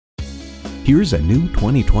Here's a new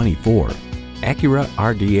 2024 Acura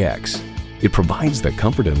RDX. It provides the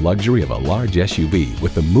comfort and luxury of a large SUV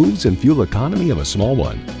with the moves and fuel economy of a small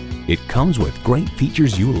one. It comes with great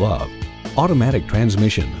features you love: automatic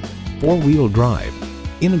transmission, four-wheel drive,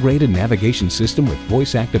 integrated navigation system with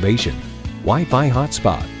voice activation, Wi-Fi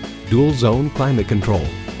hotspot, dual zone climate control,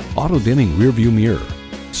 auto-dimming rearview mirror,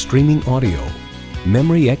 streaming audio,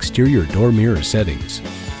 memory exterior door mirror settings,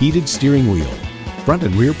 heated steering wheel, front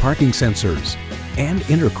and rear parking sensors, and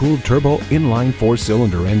intercooled turbo inline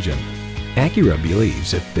four-cylinder engine. Acura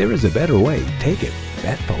believes if there is a better way, take it.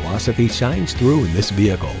 That philosophy shines through in this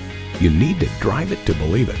vehicle. You need to drive it to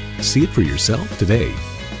believe it. See it for yourself today.